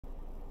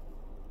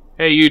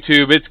Hey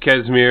YouTube, it's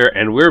Kesmir,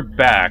 and we're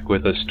back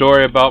with a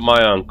story about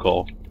my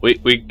uncle.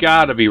 We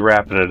gotta be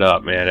wrapping it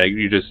up, man.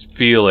 You just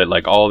feel it,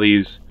 like all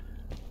these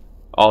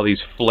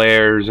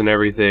flares and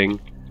everything.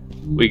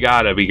 We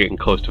gotta be getting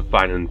close to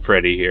finding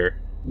Freddy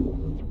here.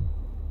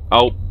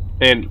 Oh,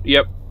 and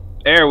yep,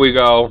 there we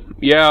go.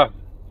 Yeah,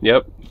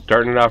 yep,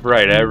 starting it off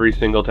right every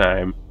single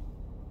time.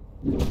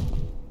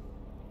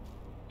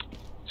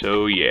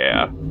 So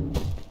yeah,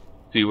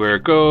 see where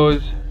it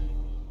goes.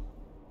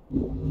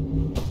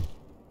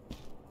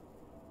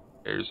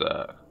 There's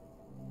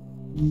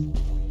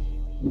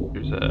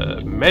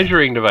a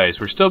measuring device.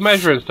 We're still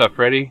measuring stuff,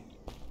 Freddy.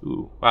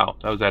 Ooh, wow,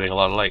 that was adding a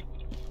lot of light.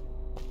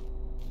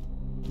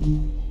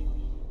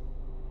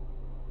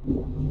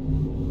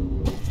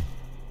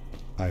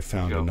 I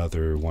found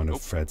another one of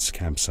Fred's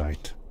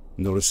campsite,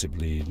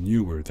 noticeably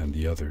newer than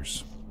the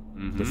others.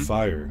 The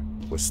fire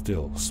was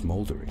still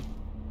smoldering,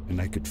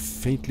 and I could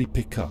faintly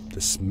pick up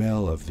the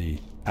smell of the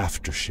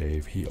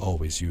aftershave he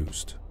always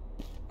used.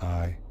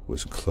 I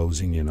was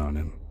closing in on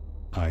him.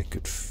 I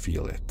could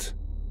feel it.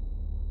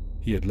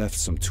 He had left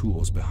some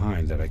tools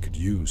behind that I could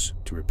use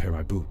to repair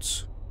my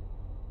boots.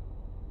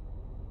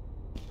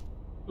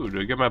 Ooh, do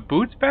I get my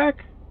boots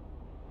back?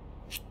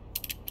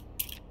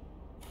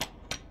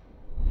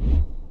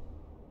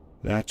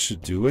 That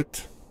should do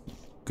it.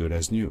 Good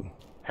as new.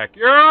 Heck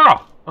yeah!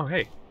 Oh,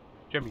 hey,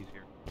 Jimmy's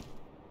here.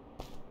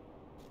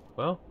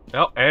 Well,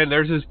 oh, and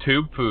there's his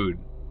tube food.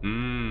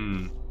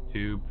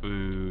 Tube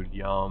food,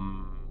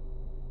 yum.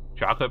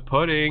 Chocolate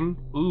pudding,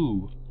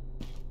 ooh.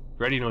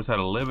 Freddy knows how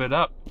to live it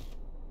up.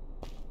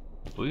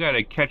 We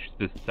gotta catch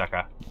this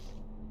sucker.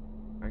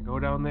 Can I go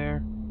down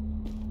there?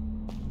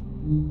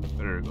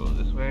 Better go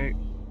this way.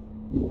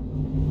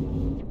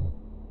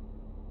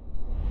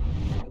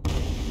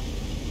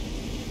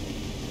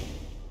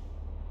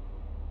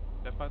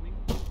 Step on these?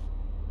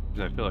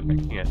 Because I feel like I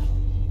can't.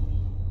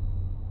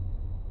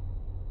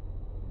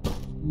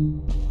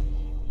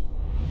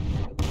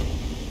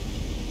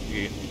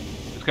 Okay.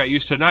 Just got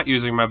used to not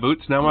using my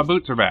boots, now my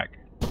boots are back.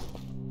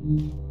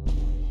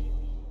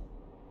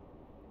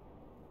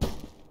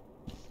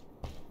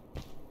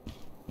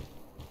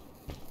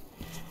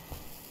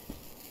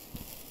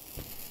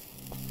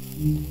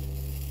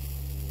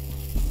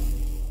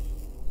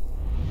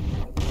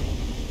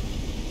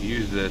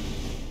 Use this.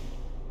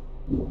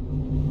 I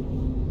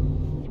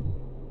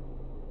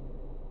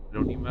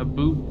don't need my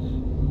boots.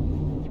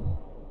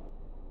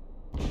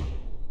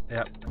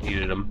 Yep,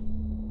 needed them.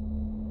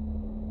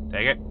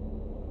 Take it.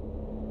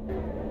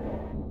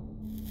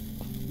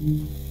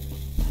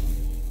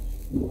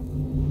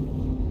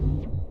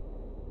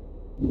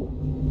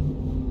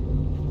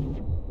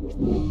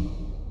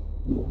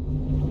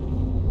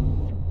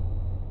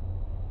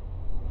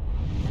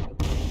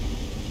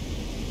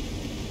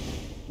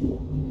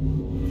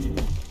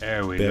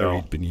 There we go.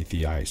 Buried beneath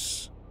the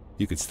ice,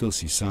 you could still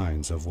see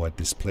signs of what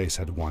this place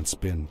had once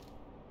been.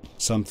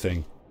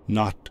 Something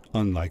not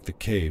unlike the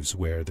caves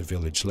where the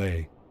village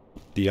lay.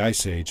 The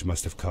Ice Age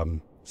must have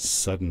come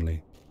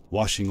suddenly,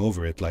 washing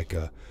over it like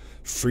a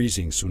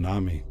freezing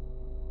tsunami.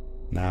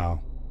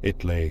 Now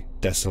it lay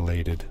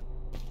desolated,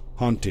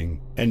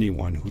 haunting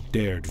anyone who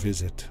dared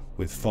visit,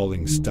 with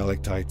falling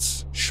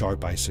stalactites,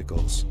 sharp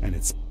icicles, and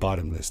its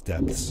bottomless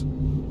depths.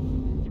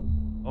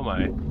 Oh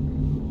my.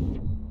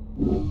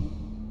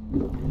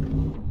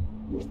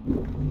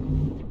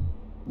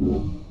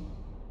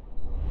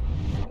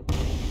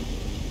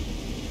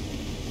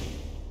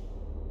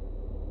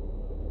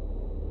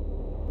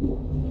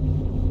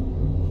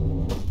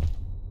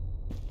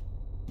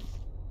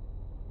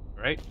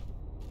 Right.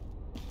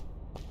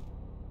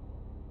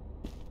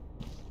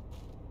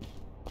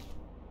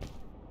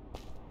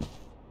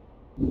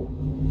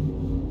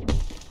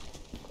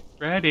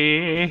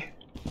 Freddy,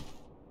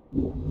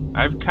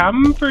 I've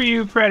come for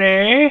you,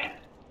 Freddy.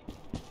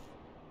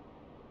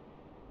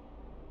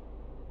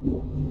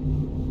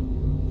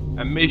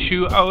 I miss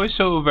you oh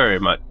so very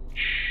much.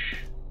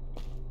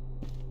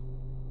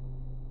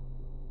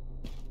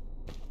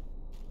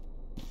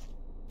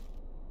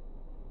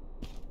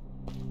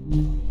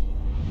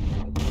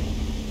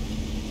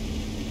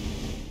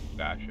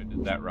 Gosh, I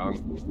did that wrong.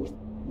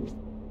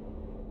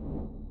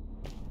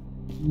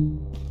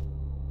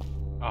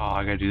 Oh,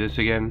 I gotta do this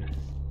again.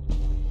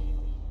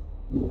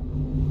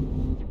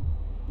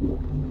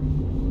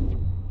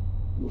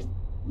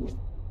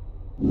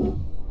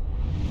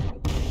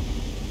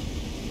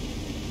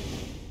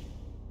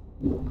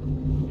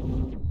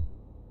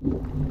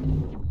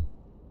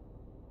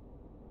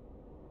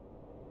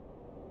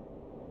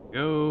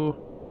 Go.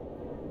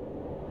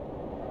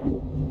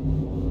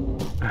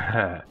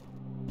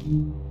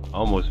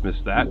 Almost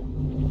missed that.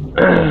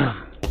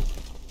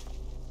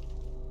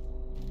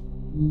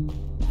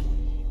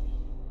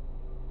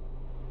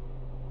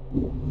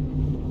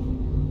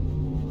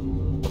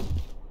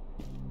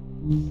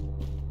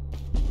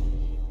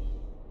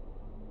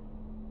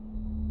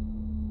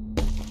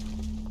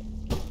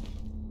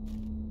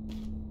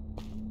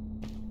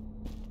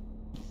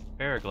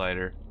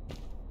 Paraglider.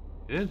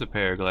 It is a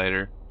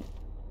paraglider.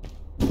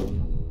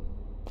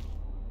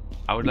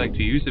 I would like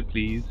to use it,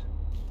 please.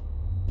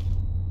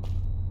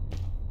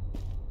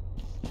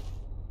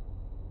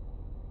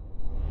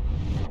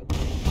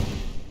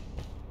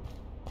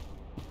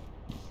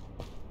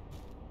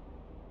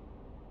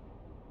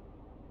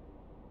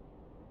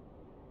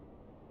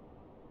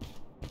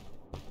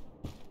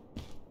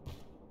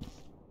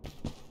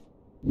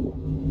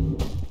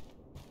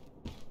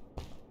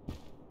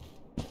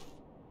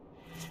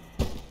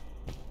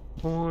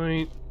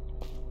 Point.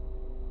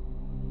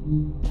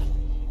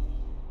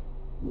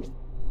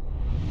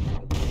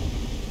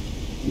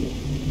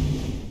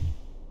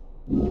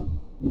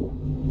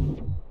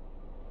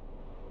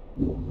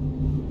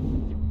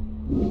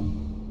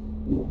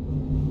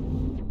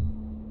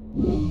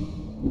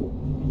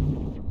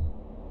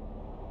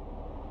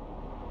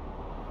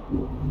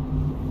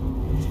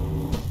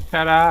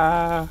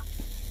 Ta-da!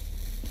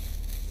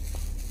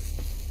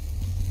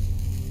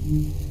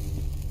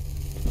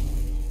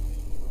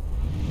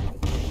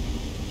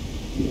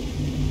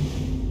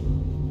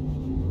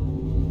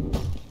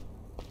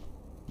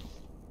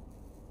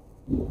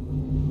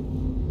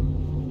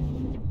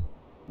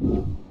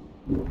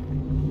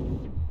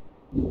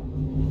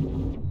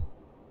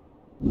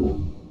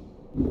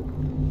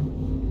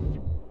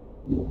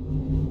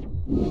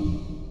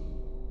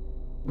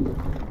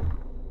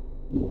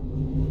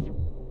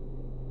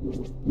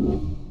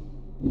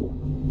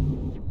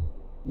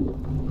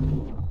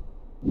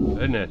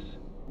 Goodness.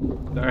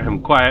 Sorry,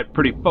 I'm quiet,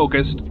 pretty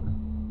focused.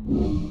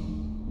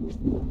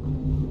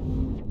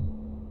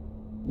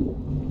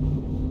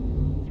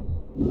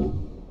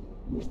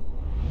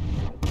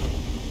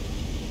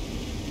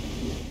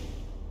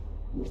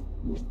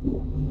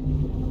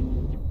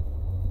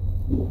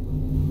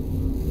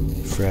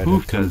 Fred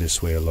had come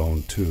this way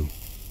alone too.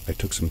 I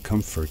took some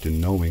comfort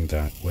in knowing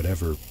that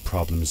whatever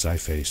problems I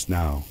faced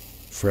now,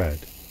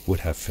 Fred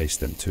would have faced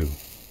them too,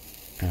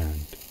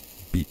 and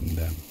beaten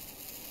them.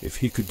 If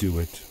he could do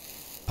it,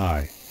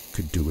 I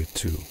could do it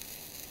too.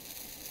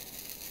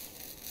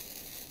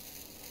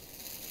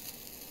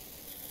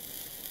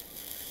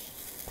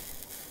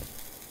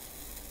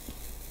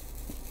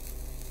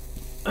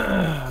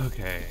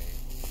 Okay.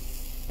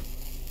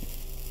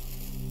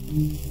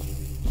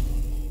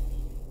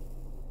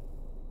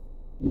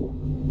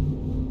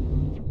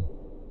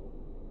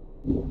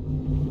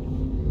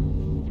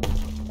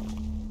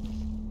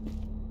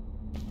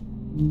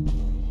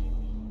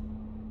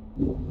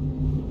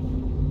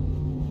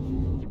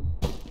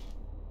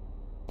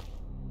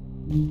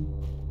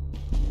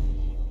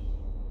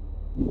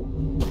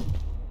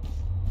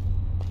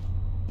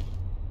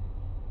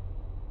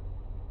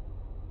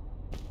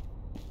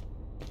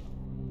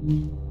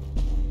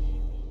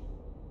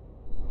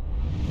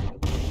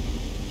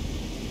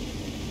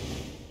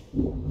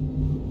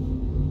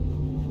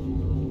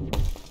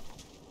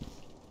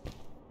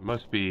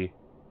 Must be,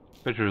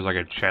 I bet there's like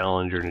a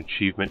challenge or an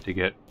achievement to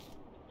get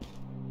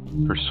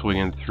for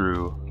swinging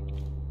through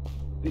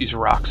these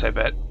rocks, I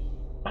bet.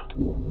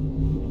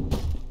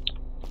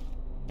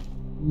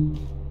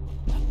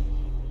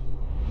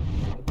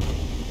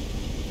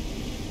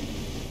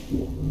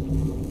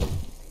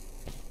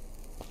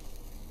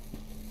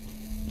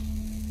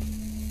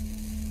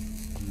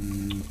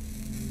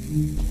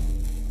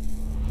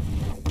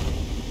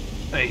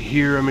 I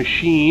hear a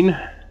machine,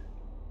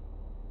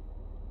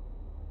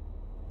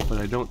 but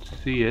I don't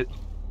see it.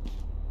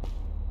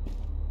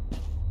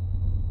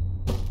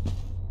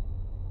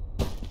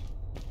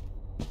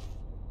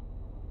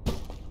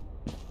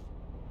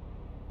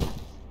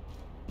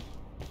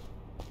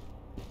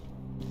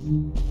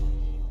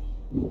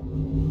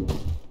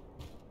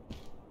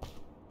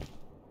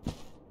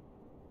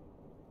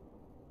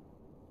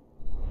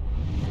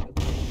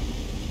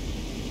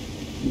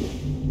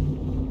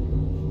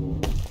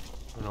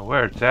 I don't know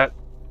where it's at.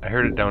 I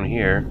heard it down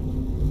here.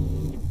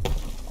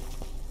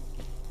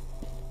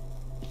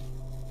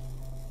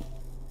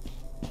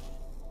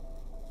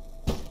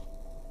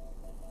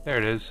 There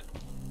it is.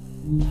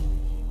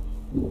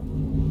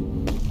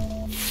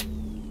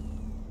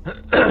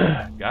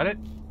 Got it?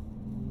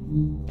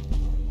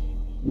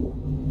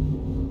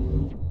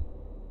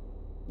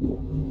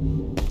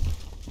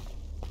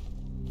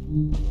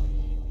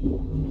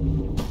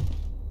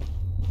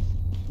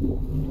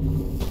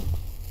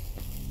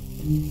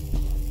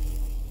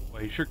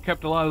 Well, you sure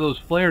kept a lot of those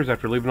flares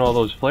after leaving all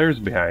those flares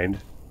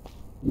behind.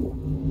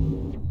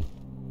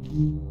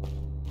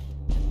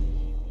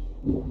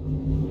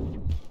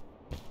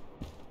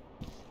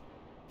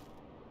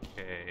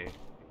 Okay,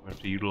 we have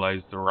to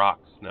utilize the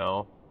rocks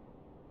now.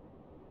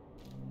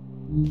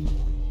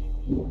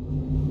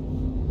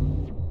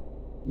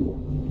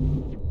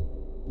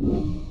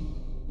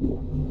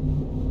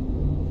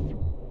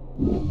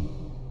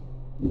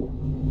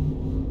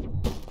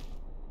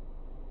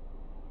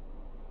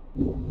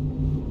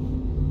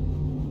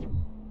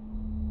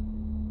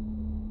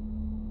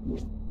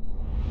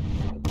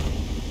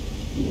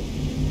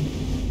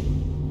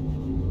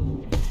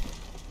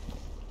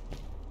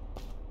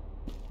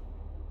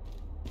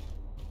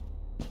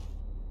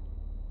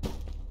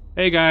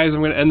 Hey guys, I'm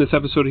going to end this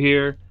episode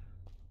here.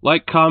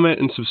 Like, comment,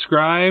 and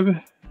subscribe.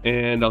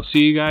 And I'll see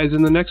you guys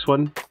in the next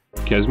one.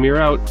 Kesmir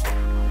out.